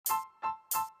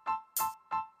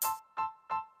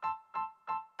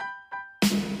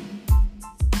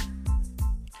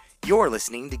You're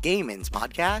listening to Gaiman's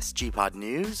podcast, GPod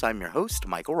News. I'm your host,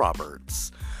 Michael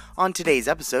Roberts. On today's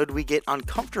episode, we get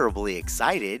uncomfortably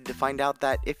excited to find out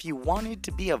that if you wanted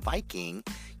to be a Viking,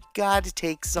 you gotta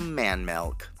take some man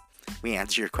milk. We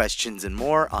answer your questions and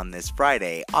more on this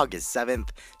Friday, August 7th,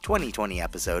 2020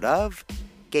 episode of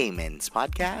Gaiman's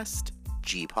podcast,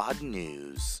 GPod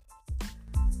News.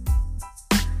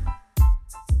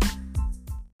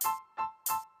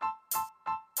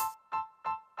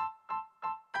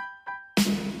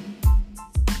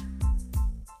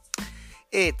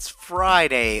 It's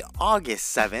Friday,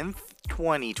 August 7th,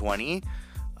 2020.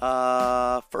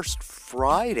 First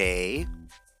Friday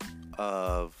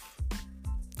of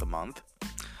the month.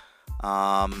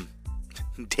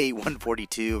 Day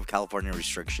 142 of California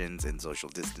restrictions and social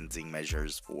distancing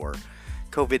measures for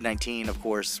COVID-19. Of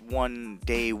course,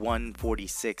 day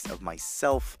 146 of my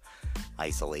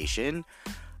self-isolation.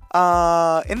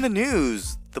 In the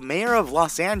news, the mayor of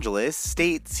Los Angeles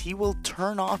states he will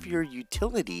turn off your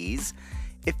utilities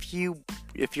if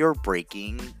you're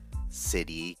breaking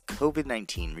city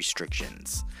COVID-19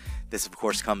 restrictions. This, of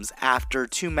course, comes after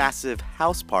two massive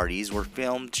house parties were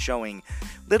filmed showing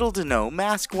little to no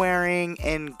mask wearing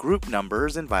and group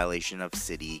numbers in violation of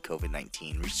city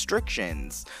COVID-19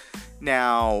 restrictions.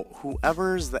 Now,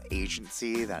 whoever's the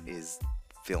agency that is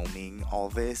filming all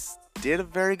this did a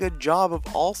very good job of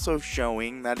also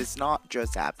showing that it's not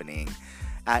just happening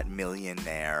at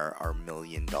millionaire or $1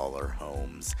 million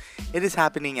homes. It is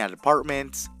happening at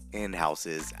apartments and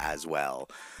houses as well.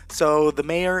 So the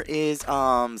mayor is,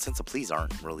 since the police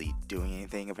aren't really doing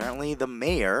anything, apparently the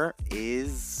mayor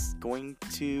is going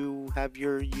to have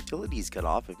your utilities cut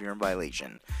off if you're in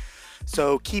violation.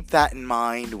 So keep that in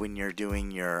mind when you're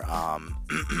doing your,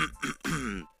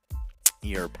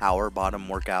 your power bottom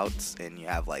workouts and you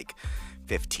have like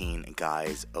 15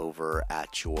 guys over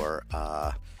at your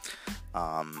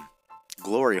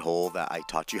glory hole that I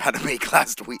taught you how to make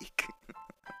last week.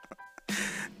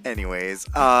 Anyways,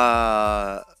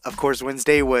 of course,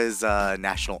 Wednesday was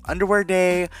National Underwear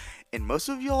Day, and most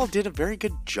of y'all did a very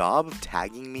good job of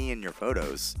tagging me in your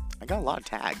photos. I got a lot of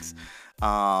tags.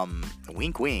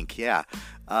 Wink, wink, yeah.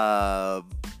 But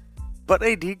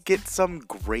I did get some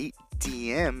great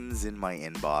DMs in my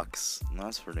inbox.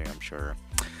 That's for damn sure.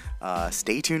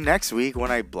 Stay tuned next week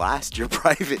when I blast your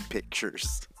private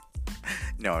pictures.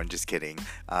 No, I'm just kidding.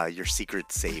 Your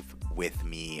secret's safe with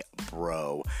me,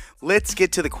 bro. Let's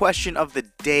get to the question of the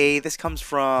day. This comes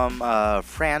from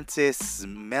Francis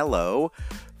Mello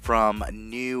from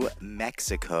New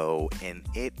Mexico, and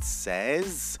it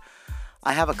says,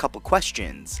 I have a couple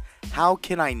questions. How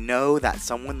can I know that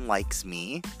someone likes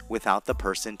me without the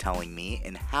person telling me?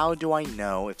 And how do I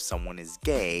know if someone is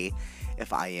gay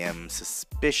if I am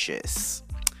suspicious?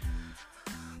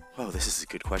 Oh, this is a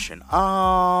good question.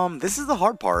 This is the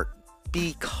hard part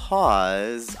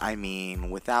because,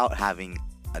 without having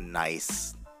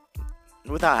nice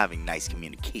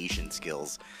communication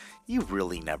skills, you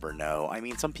really never know.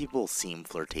 Some people seem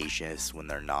flirtatious when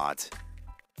they're not.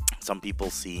 Some people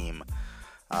seem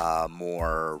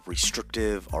more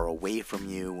restrictive or away from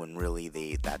you when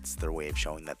really that's their way of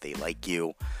showing that they like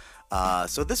you.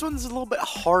 So this one's a little bit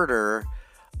harder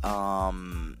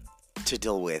to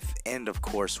deal with, and of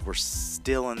course we're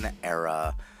still in the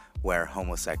era where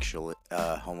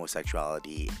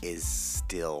homosexuality is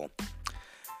still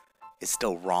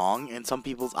wrong in some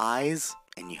people's eyes,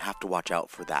 and you have to watch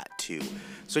out for that too.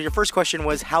 So your first question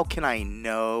was, how can I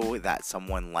know that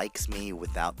someone likes me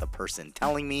without the person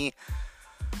telling me?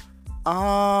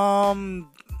 In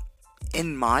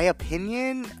my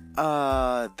opinion,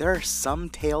 there are some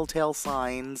telltale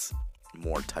signs,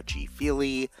 more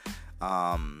touchy-feely,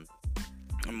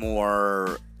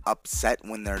 more upset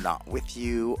when they're not with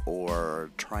you,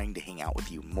 or trying to hang out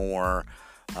with you more,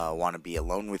 want to be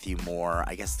alone with you more.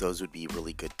 I guess those would be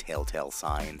really good telltale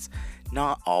signs.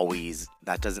 Not always,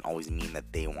 that doesn't always mean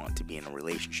that they want to be in a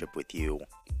relationship with you,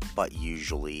 but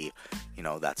usually,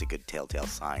 that's a good telltale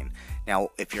sign. Now,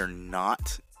 if you're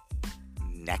not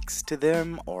next to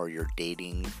them, or you're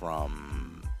dating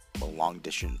from a long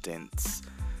distance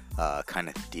kind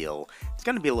of deal, it's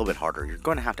going to be a little bit harder. You're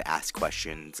going to have to ask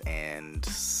questions, and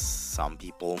some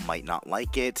people might not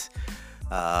like it.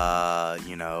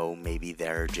 Maybe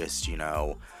they're just,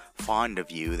 fond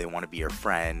of you. They want to be your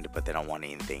friend, but they don't want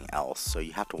anything else. So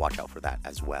you have to watch out for that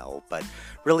as well. But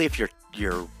really, if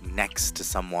you're next to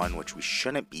someone, which we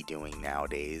shouldn't be doing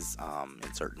nowadays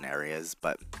in certain areas,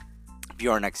 but if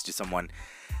you are next to someone,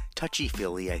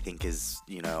 touchy-feely, I think, is,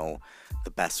 the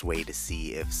best way to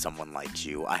see if someone likes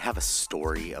you. I have a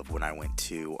story of when I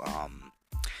went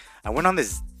on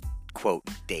this quote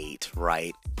date,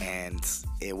 right? And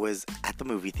it was at the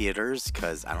movie theaters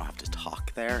because I don't have to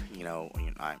talk there.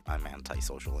 I'm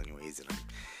antisocial anyways, and I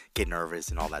get nervous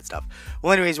and all that stuff.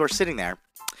 Well, anyways, we're sitting there,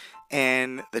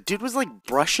 and the dude was like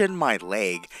brushing my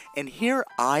leg, and here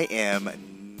I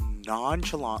am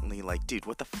nonchalantly like, dude,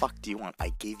 what the fuck do you want?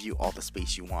 I gave you all the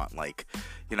space you want. Like,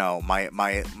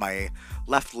 my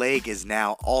left leg is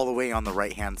now all the way on the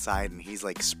right hand side, and he's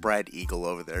like spread eagle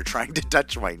over there trying to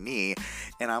touch my knee,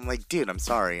 and I'm like, dude, I'm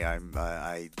sorry, I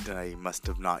must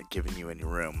have not given you any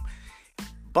room.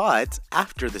 But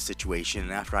after the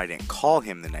situation, after I didn't call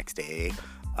him the next day,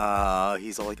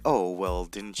 he's all like, oh, well,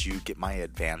 didn't you get my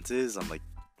advances? I'm like,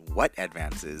 what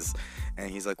advances? And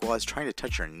he's like, well, I was trying to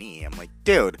touch your knee. I'm like,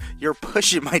 dude, you're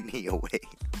pushing my knee away.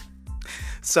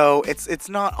 So it's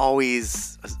not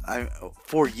always,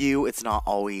 for you, it's not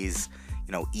always,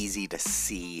 easy to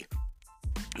see,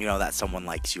 that someone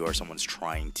likes you or someone's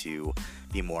trying to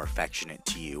be more affectionate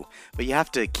to you. But you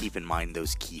have to keep in mind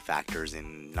those key factors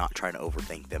and not try to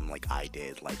overthink them like I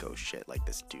did. Like, oh shit, like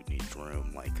this dude needs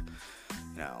room. Like,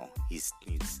 he's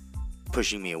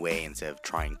pushing me away instead of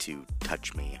trying to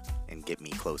touch me and get me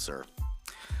closer,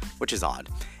 which is odd.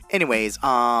 Anyways,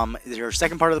 your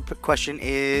second part of the question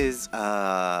is,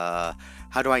 how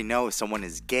do I know if someone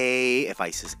is gay, if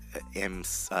I am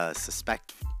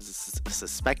suspecting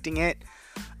it?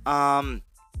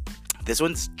 This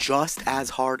one's just as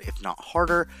hard, if not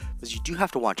harder, because you do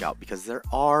have to watch out, because there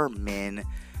are men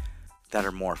that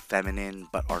are more feminine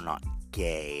but are not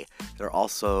gay. There are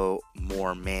also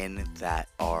more men that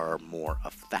are more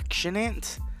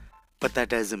affectionate, but that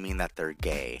doesn't mean that they're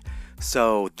gay.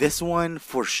 So this one,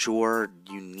 for sure,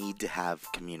 you need to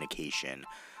have communication.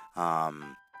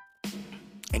 And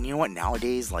you know what,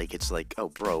 nowadays, like, it's like, oh,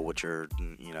 bro, what's your,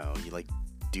 you like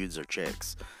dudes or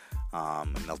chicks?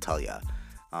 And they'll tell you.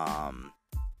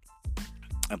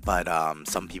 But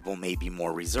some people may be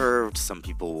more reserved, some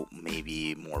people may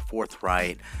be more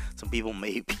forthright, some people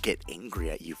may get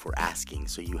angry at you for asking,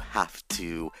 so you have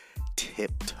to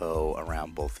tiptoe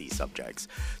around both these subjects.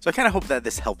 So I kind of hope that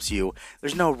this helps you.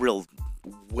 There's no real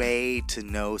way to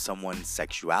know someone's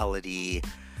sexuality,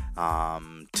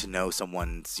 to know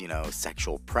someone's,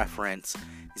 sexual preference.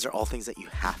 These are all things that you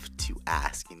have to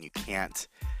ask, and you can't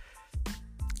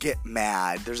get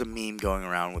mad. There's a meme going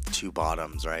around with two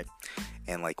bottoms, right?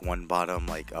 And like one bottom,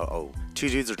 like, two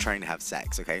dudes are trying to have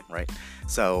sex, okay, right?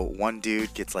 So one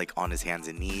dude gets like on his hands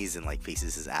and knees and like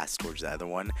faces his ass towards the other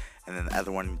one, and then the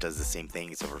other one does the same thing,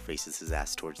 except for faces his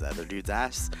ass towards the other dude's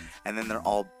ass, and then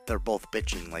they're both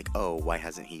bitching like, oh, why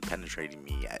hasn't he penetrated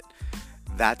me yet?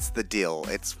 That's the deal.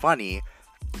 It's funny,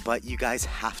 but you guys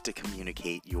have to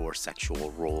communicate your sexual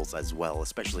roles as well,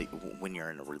 especially when you're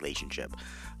in a relationship,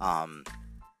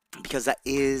 because that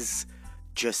is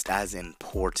just as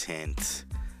important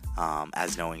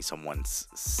as knowing someone's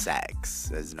sex,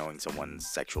 as knowing someone's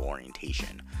sexual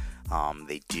orientation.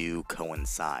 They do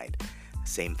coincide.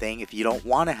 Same thing, if you don't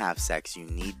want to have sex, you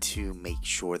need to make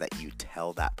sure that you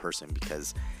tell that person,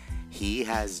 because he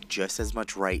has just as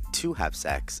much right to have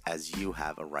sex as you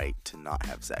have a right to not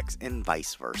have sex, and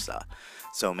vice versa.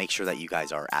 So make sure that you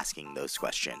guys are asking those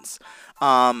questions.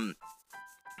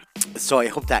 So I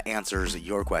hope that answers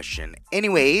your question.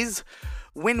 Anyways,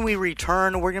 when we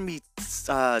return, we're going to be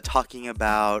talking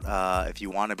about if you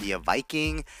want to be a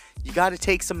Viking, you got to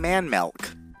take some man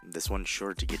milk. This one's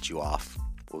sure to get you off.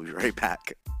 We'll be right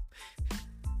back.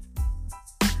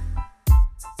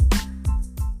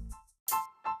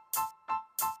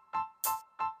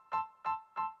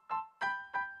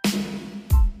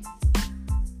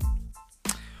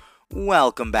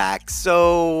 Welcome back.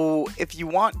 So, if you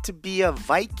want to be a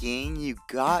Viking, you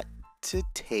got to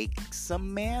take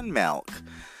some man milk.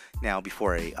 Now,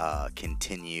 before I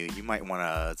continue, you might want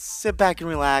to sit back and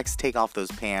relax, take off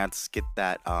those pants, get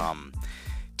that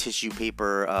tissue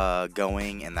paper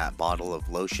going, and that bottle of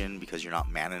lotion, because you're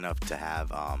not man enough to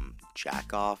have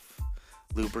jack-off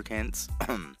lubricants.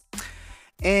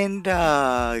 And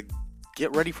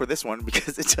get ready for this one,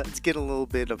 because it does get a little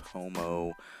bit of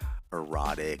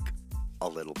homoerotic, a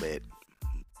little bit,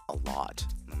 a lot.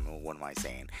 What am I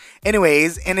saying?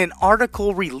 Anyways, in an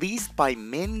article released by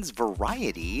Men's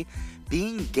Variety,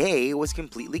 being gay was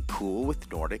completely cool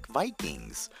with Nordic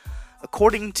Vikings.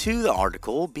 According to the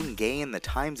article, being gay in the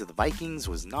times of the Vikings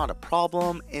was not a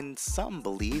problem, and some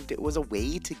believed it was a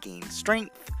way to gain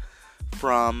strength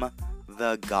from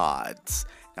the gods.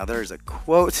 Now, there's a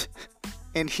quote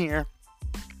in here,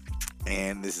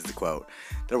 and this is the quote.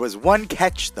 There was one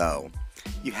catch, though.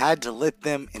 You had to let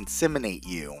them inseminate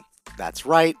you. That's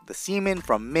right, the semen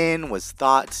from men was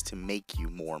thought to make you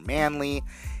more manly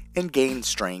and gain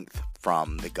strength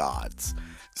from the gods.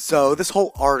 So this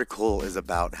whole article is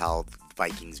about how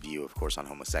Vikings view, of course, on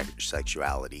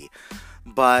homosexuality.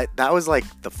 But that was like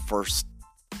the first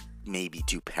maybe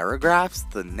 2 paragraphs.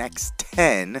 The next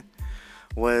 10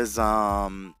 was a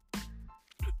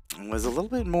little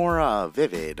bit more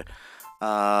vivid.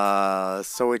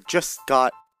 So it just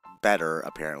got better,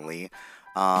 apparently.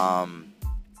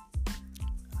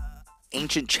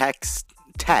 Ancient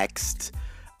text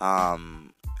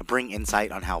bring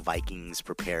insight on how Vikings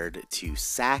prepared to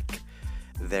sack,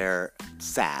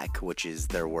 which is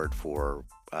their word for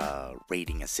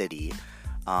raiding a city,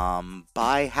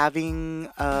 by having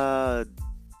a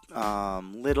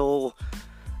little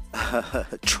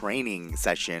training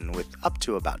session with up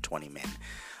to about 20 men.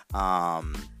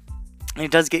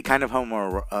 It does get kind of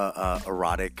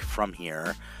homoerotic from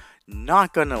here.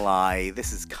 Not gonna lie,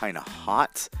 this is kind of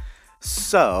hot.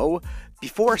 So,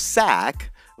 before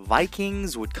sack,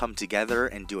 Vikings would come together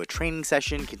and do a training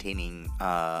session containing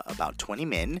about 20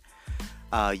 men.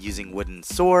 Using wooden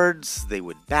swords, they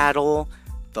would battle.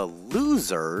 The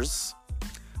losers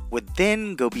would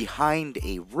then go behind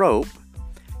a rope,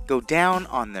 go down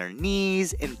on their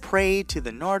knees, and pray to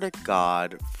the Nordic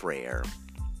god Freyr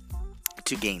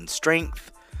to gain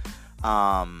strength.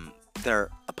 Their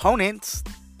opponents,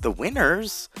 the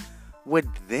winners, would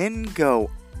then go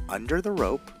under the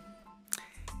rope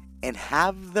and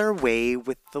have their way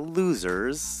with the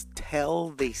losers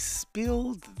till they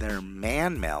spilled their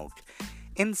man milk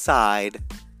inside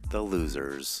the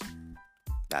losers.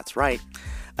 That's right.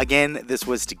 Again, this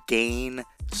was to gain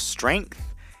strength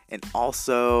and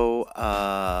also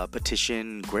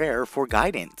petition Greer for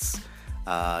guidance.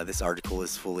 This article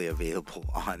is fully available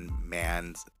on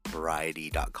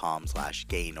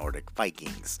mansvariety.com/gay Nordic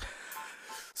Vikings.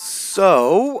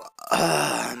 So,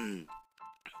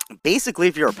 basically,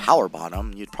 if you're a power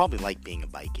bottom, you'd probably like being a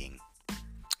Viking.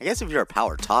 I guess if you're a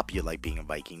power top, you'd like being a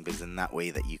Viking, because in that way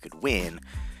that you could win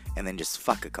and then just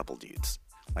fuck a couple dudes.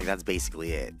 Like, that's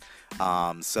basically it.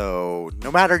 So,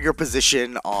 no matter your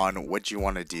position on what you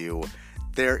want to do,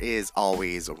 there is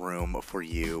always room for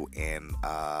you in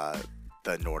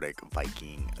the Nordic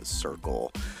Viking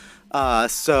circle.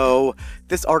 So,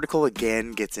 this article,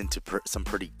 again, gets into some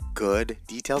pretty good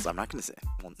details. I'm not going to say,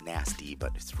 well, nasty,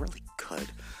 but it's really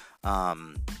good.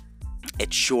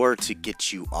 It's sure to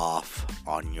get you off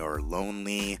on your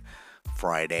lonely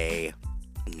Friday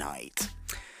night.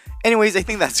 Anyways, I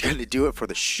think that's going to do it for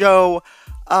the show.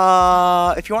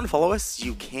 If you want to follow us,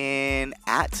 you can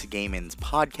at Gayman's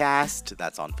Podcast.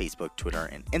 That's on Facebook, Twitter,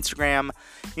 and Instagram.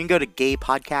 You can go to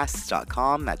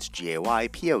gaypodcasts.com. That's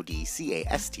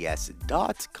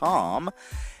GAYPODCASTS.com.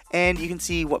 And you can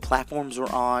see what platforms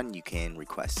we're on. You can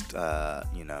request, to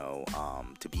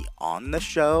be on the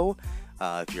show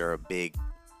if you're a big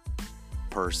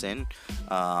person.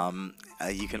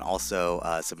 You can also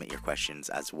submit your questions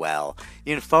as well.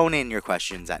 You can phone in your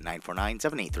questions at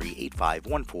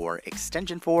 949-783-8514,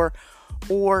 extension 4,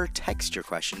 or text your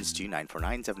questions to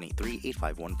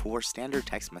 949-783-8514. Standard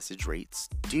text message rates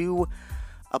do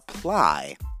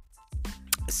apply.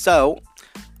 So,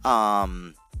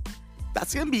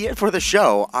 that's going to be it for the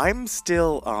show. I'm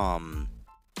still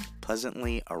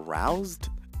pleasantly aroused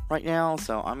right now,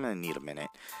 so I'm going to need a minute.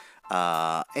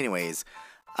 Anyways,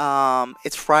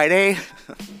 it's Friday.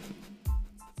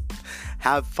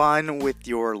 Have fun with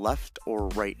your left or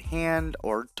right hand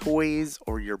or toys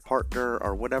or your partner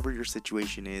or whatever your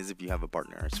situation is. If you have a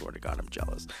partner, I swear to God, I'm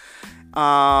jealous.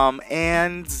 And,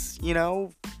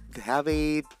 have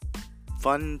a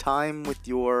fun time with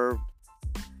your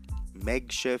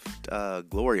makeshift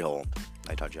glory hole.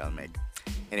 I taught you how to make.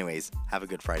 Anyways, have a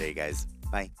good Friday, guys.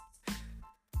 Bye.